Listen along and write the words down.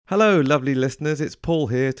Hello, lovely listeners. It's Paul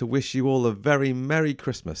here to wish you all a very Merry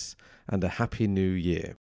Christmas and a Happy New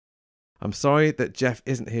Year. I'm sorry that Jeff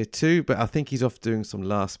isn't here too, but I think he's off doing some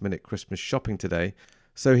last-minute Christmas shopping today,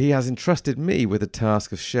 so he has entrusted me with the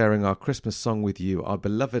task of sharing our Christmas song with you, our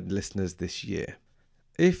beloved listeners, this year.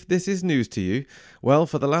 If this is news to you, well,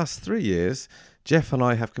 for the last 3 years, Jeff and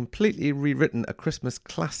I have completely rewritten a Christmas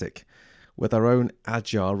classic with our own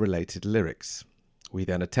Agile-related lyrics. We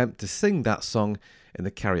then attempt to sing that song in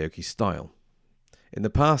the karaoke style. In the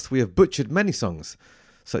past, we have butchered many songs,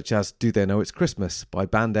 such as Do They Know It's Christmas by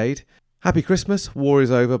Band Aid, Happy Christmas, War Is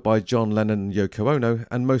Over by John Lennon and Yoko Ono,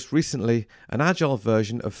 and most recently, an Agile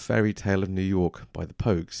version of Fairy Tale of New York by the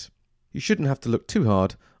Pogues. You shouldn't have to look too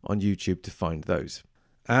hard on YouTube to find those.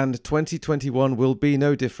 And 2021 will be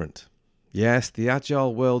no different. Yes, the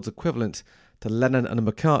Agile world's equivalent to Lennon and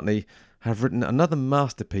McCartney have written another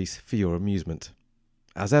masterpiece for your amusement.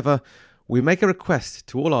 As ever, we make a request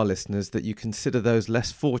to all our listeners that you consider those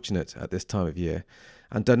less fortunate at this time of year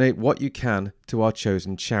and donate what you can to our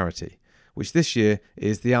chosen charity, which this year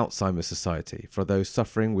is the Alzheimer's Society for those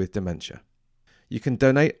suffering with dementia. You can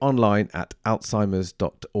donate online at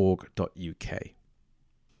alzheimers.org.uk.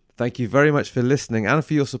 Thank you very much for listening and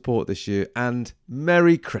for your support this year, and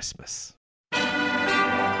Merry Christmas!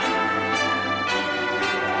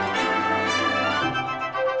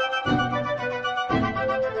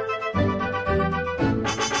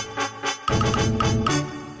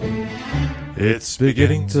 It's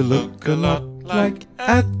beginning to look a lot like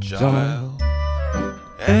Agile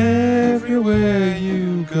everywhere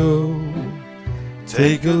you go.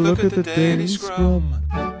 Take a look at the daily scrum,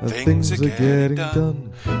 and things are getting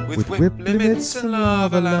done with whip limits and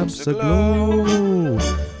lava lamps aglow.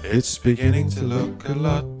 It's beginning to look a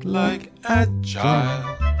lot like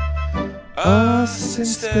Agile, us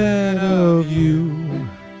instead of you.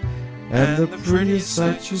 And the prettiest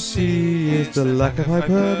sight you see is the lack of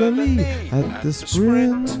hyperbole at the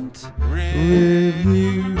sprint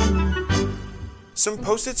review. Some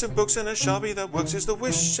post-its and books and a Sharpie that works is the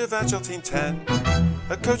wish of Agile Team 10.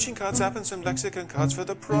 A coaching cards app and some lexicon cards for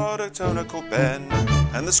the product owner called Ben.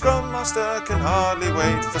 And the Scrum Master can hardly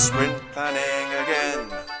wait for sprint planning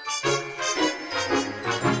again.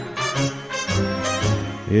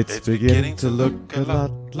 It's beginning to look a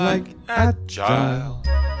lot like Agile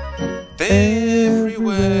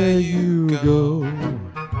everywhere you go.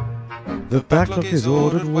 The backlog is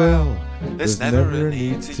ordered well, there's never a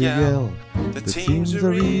need to yell. The teams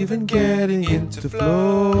are even getting into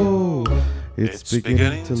flow. It's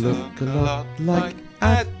beginning to look a lot like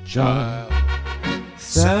Agile,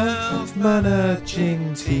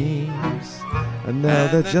 self-managing teams. And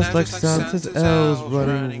now they're just like Santa's elves,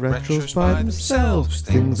 running retros by themselves.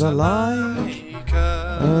 Things are like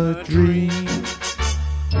a dream.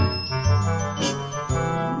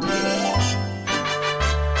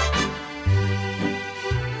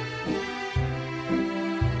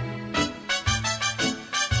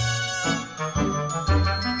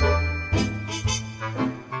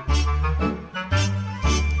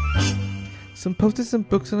 Some post-its and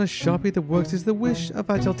books and a Sharpie that works is the wish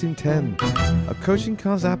of Agile Team 10. A coaching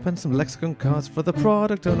cards app and some lexicon cards for the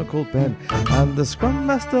product owner called Ben. And the Scrum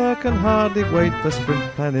Master can hardly wait for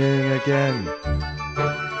sprint planning again.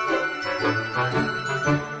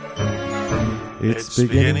 It's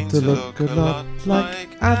beginning to look a lot like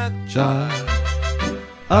Agile,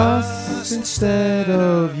 us instead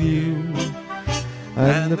of you.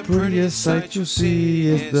 And the prettiest sight you'll see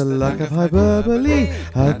is the lack of hyperbole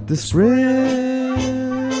at the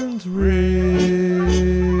sprint review.